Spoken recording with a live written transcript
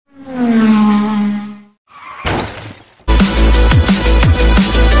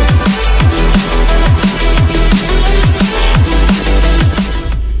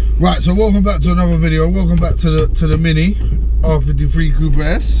Right, so welcome back to another video. Welcome back to the Mini R53 Cooper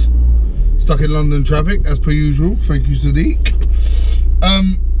S. Stuck in London traffic as per usual. Thank you, Sadiq.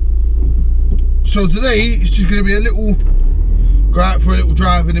 So today it's just going to be a little go out for a little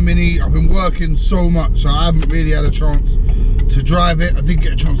drive in the Mini. I've been working so much, so I haven't really had a chance to drive it. I did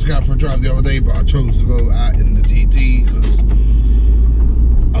get a chance to go out for a drive the other day, but I chose to go out in the TT because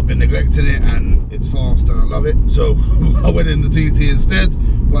I've been neglecting it and it's fast and I love it. So I went in the TT instead.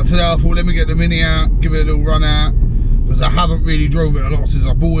 But today I thought, let me get the Mini out, give it a little run out, because I haven't really drove it a lot since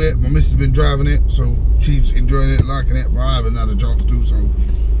I bought it. My missus has been driving it, so she's enjoying it, liking it, but I haven't had a chance to, so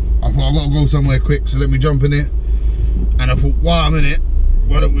I thought I've got to go somewhere quick, so let me jump in it. And I thought, while I'm in it,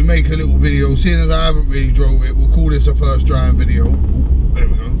 why don't we make a little video? Seeing as I haven't really drove it, we'll call this a first drive video. Ooh, there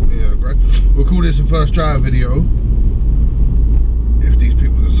we go, yeah, great. We'll call this a first drive video, if these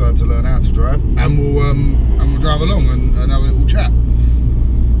people decide to learn how to drive, and we'll drive along and have a little chat.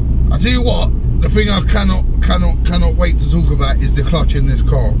 I tell you what, the thing I cannot wait to talk about is the clutch in this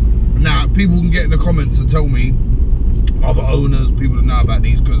car. Now, people can get in the comments and tell me, other owners, people that know about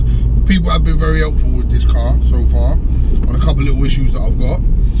these, because people have been very helpful with this car so far on a couple of little issues that I've got.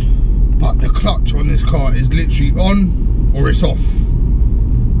 But the clutch on this car is literally on or it's off.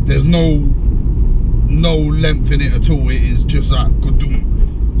 There's no length in it at all. It is just like good.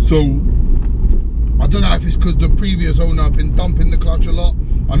 So I don't know if it's because the previous owner had been dumping the clutch a lot.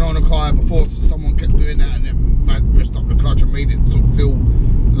 I know on a car before someone kept doing that and it messed up the clutch and made it sort of feel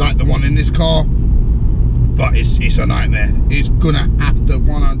like the one in this car. But it's a nightmare. It's gonna have to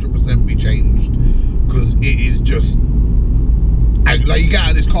 100% be changed, because it is just like you get out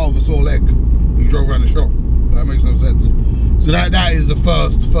of this car with a sore leg. You drove around the shop. That makes no sense. So that is the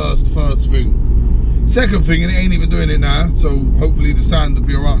first thing. Second thing, and it ain't even doing it now, so hopefully the sound will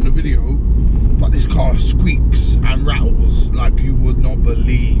be alright in the video. But this car squeaks and rattles like you would not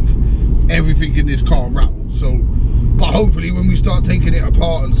believe. Everything in this car rattles. So, but hopefully when we start taking it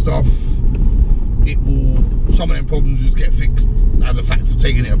apart and stuff, it will, some of them problems just get fixed as the fact of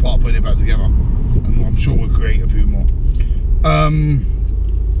taking it apart, putting it back together, and I'm sure we'll create a few more.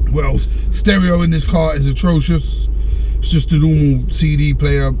 What else? Stereo in this car is atrocious. It's just a normal CD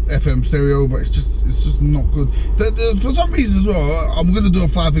player, FM stereo, but it's just not good. For some reason as well, I'm gonna do a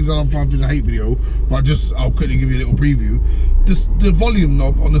 5 things I love, 5 things I hate video, but I'll quickly give you a little preview. The volume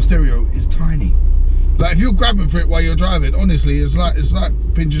knob on the stereo is tiny. Like if you're grabbing for it while you're driving, honestly, it's like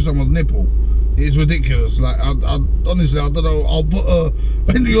pinching someone's nipple. It's ridiculous. Like honestly, I don't know. I'll put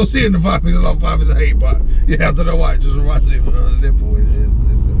when you're seeing the 5 things I love, 5 things I hate, but yeah, I don't know why it just reminds me of a nipple.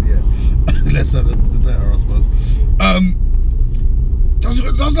 Yeah, less the better, I suppose.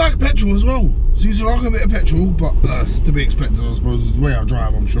 Does like petrol as well. Seems to like a bit of petrol, but that's to be expected, I suppose. It's the way I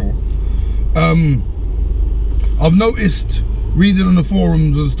drive, I'm sure. I've noticed, reading on the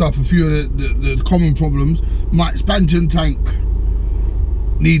forums and stuff, a few of the common problems. My expansion tank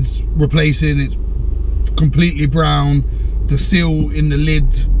needs replacing. It's completely brown. The seal in the lid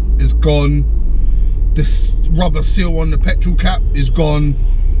is gone. This rubber seal on the petrol cap is gone.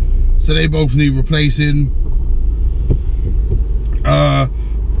 So they both need replacing.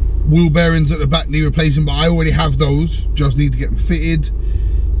 Wheel bearings at the back need replacing, but I already have those, just need to get them fitted.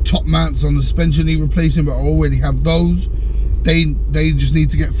 Top mounts on the suspension need replacing, but I already have those. They just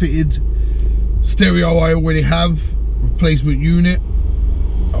need to get fitted. Stereo I already have. Replacement unit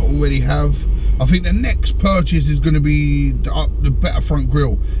I already have. I think the next purchase is going to be the better front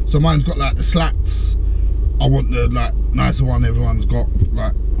grille. So mine's got like the slats. I want the like nicer one everyone's got,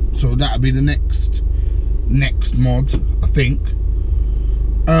 like, so that'll be the next mod, I think.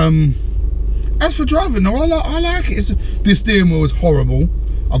 As for driving, though, I like it. This steering wheel is horrible.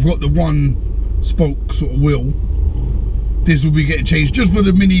 I've got the 1 spoke sort of wheel. This will be getting changed just for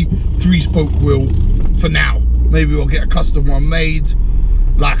the Mini 3-spoke wheel for now. Maybe we'll get a custom one made,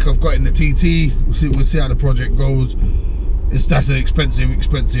 like I've got in the TT. We'll see how the project goes. That's an expensive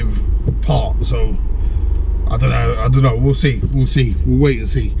part, so I don't know. We'll see. We'll wait and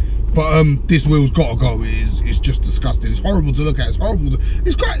see. But this wheel's got to go. It's just disgusting. It's horrible to look at. It's horrible.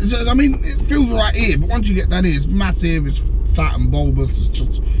 It's quite. I mean, it feels right here, but once you get down here, it's massive. It's fat and bulbous.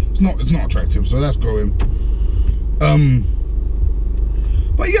 It's not attractive. So that's going.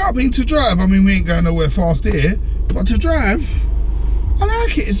 But yeah, I mean, to drive. I mean, we ain't going nowhere fast here. But to drive, I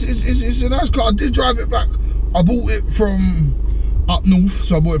like it. It's a nice car. I did drive it back. I bought it from up north,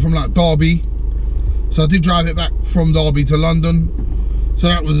 so I bought it from like Derby. So I did drive it back from Derby to London. So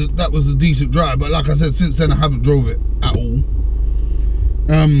that was a decent drive, but like I said, since then I haven't drove it at all.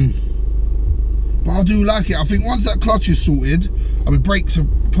 But I do like it. I think once that clutch is sorted, I mean, brakes are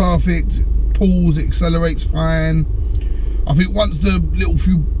perfect, pulls, accelerates fine. I think once the little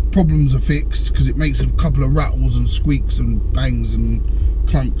few problems are fixed, because it makes a couple of rattles and squeaks and bangs and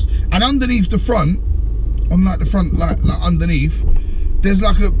clunks. And underneath the front, on like the front, like underneath, there's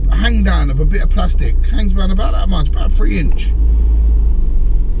like a hang down of a bit of plastic, hangs down about that much, about 3 inch,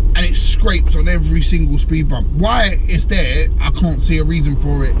 and it scrapes on every single speed bump. Why it's there, I can't see a reason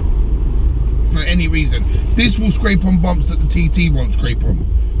for it, for any reason. This will scrape on bumps that the TT won't scrape on,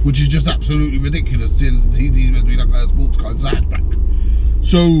 which is just absolutely ridiculous, since the TT is meant to be like a sports car, it's a hatchback.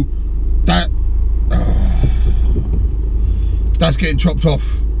 So that's getting chopped off.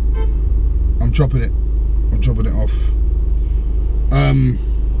 I'm chopping it off.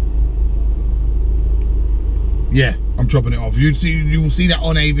 Yeah, I'm chopping it off. You will see that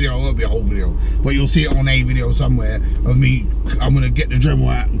on a video. It won't be a whole video, but you'll see it on a video somewhere of me. I'm gonna get the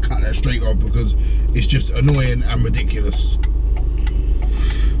Dremel out and cut that straight off, because it's just annoying and ridiculous.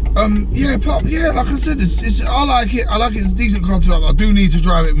 Yeah, like I said, I like it. It's a decent car to drive. I do need to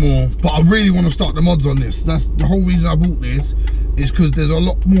drive it more, but I really want to start the mods on this. That's the whole reason I bought this, is because there's a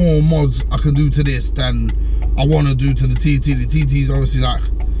lot more mods I can do to this than I want to do to the TT. The TT is obviously like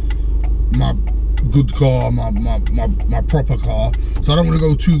my good car, my proper car, so I don't want to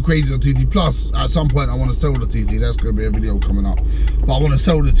go too crazy on TT. Plus, at some point I want to sell the TT. That's going to be a video coming up, but I want to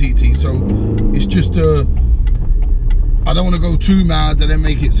sell the TT, so it's just I don't want to go too mad and then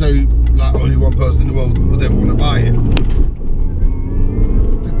make it so like only one person in the world would ever want to buy it.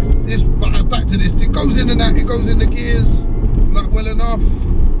 This, back to this, it goes in and out, it goes in the gears like well enough.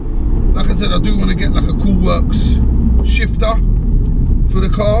 Like I said, I do want to get like a Cool Works shifter for the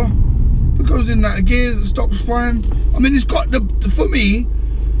car. It goes in that gears, it stops fine. I mean, it's got for me,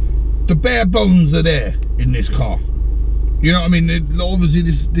 the bare bones are there in this car. You know what I mean? Obviously,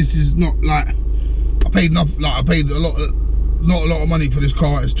 this is not like I paid enough. Like I paid not a lot of money for this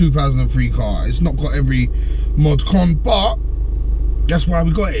car. It's 2003 car. It's not got every mod con, but that's why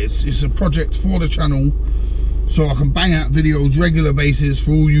we got it. It's a project for the channel, so I can bang out videos regular basis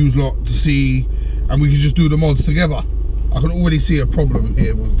for all you lot to see, and we can just do the mods together. I can already see a problem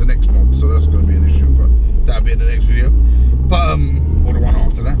here with the next mod, so that's going to be an issue, but that'll be in the next video. But or the one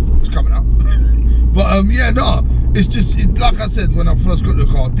after that, it's coming up. But yeah, no, it's just like I said when I first got the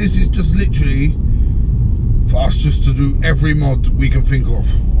car, this is just literally for us just to do every mod we can think of,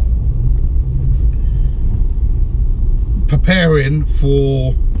 preparing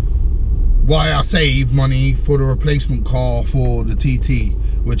for why I save money for the replacement car for the TT,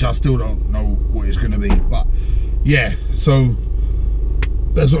 which I still don't know what it's going to be, but yeah, so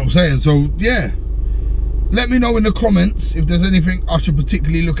that's what I'm saying. So yeah, let me know in the comments if there's anything I should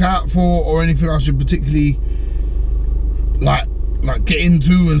particularly look out for, or anything I should particularly like get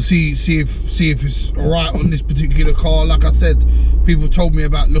into and see if it's all right on this particular car. Like I said, people told me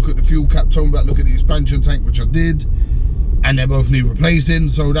about look at the fuel cap, told me about look at the expansion tank, which I did, and they both need replacing,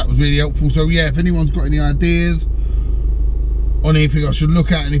 so that was really helpful. So yeah, if anyone's got any ideas on anything I should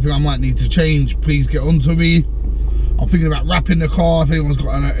look at, anything I might need to change, please get on to me. I'm thinking about wrapping the car. If anyone's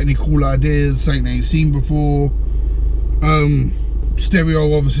got any cool ideas, something they ain't seen before.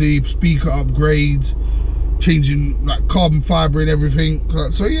 Stereo, obviously, speaker upgrades, changing like carbon fibre and everything.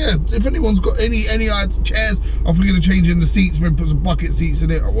 So yeah, if anyone's got any chairs, I'm thinking of changing the seats, maybe put some bucket seats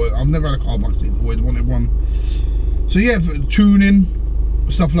in it. I've never had a car bucket seat, always wanted one. So yeah, for tuning,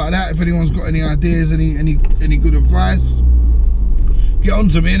 stuff like that. If anyone's got any ideas, any good advice, get on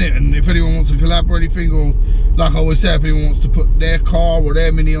to me in it. And if anyone wants to collab or anything, or like I always say, if anyone wants to put their car or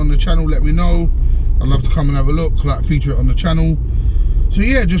their Mini on the channel, let me know. I'd love to come and have a look, like feature it on the channel. So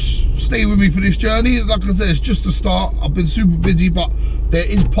yeah, just stay with me for this journey. Like I said, it's just a start. I've been super busy, but there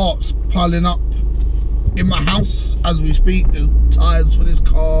is parts piling up in my house as we speak. There's tyres for this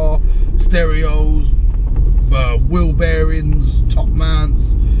car, stereos, wheel bearings, top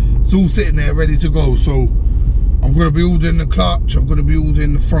mounts. It's all sitting there ready to go. So I'm going to be ordering the clutch, I'm going to be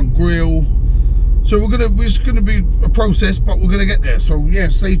ordering the front grille. So it's going to be a process, but we're going to get there. So yeah,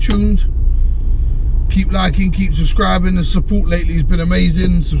 stay tuned. Keep liking, keep subscribing. The support lately has been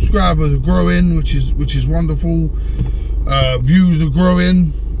amazing. Subscribers are growing, which is wonderful. Views are growing,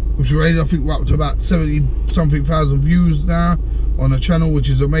 which is I think we're up to about 70 something thousand views now on the channel, which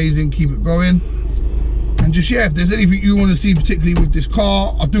is amazing. Keep it going. And just yeah, if there's anything you want to see particularly with this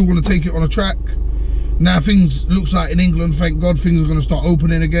car, I do want to take it on a track. Now things looks like in England, thank God, things are going to start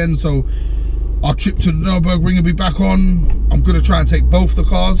opening again. So our trip to the Nürburgring will be back on. I'm going to try and take both the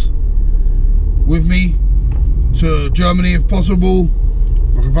cars with me to Germany if possible.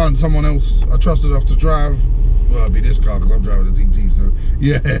 If I can find someone else I trust enough to drive, well, it'll be this car because I'm driving the TT.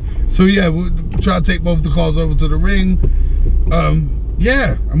 So yeah, we'll try and take both the cars over to the ring.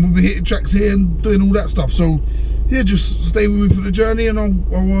 Yeah, and we'll be hitting tracks here and doing all that stuff. So yeah, just stay with me for the journey, and I'll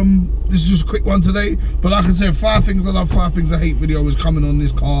this is just a quick one today. But like I said, 5 things I love, 5 things I hate video is coming on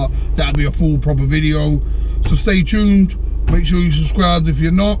this car. That'll be a full proper video. So stay tuned. Make sure you subscribe if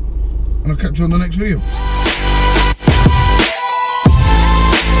you're not, and I'll catch you on the next video.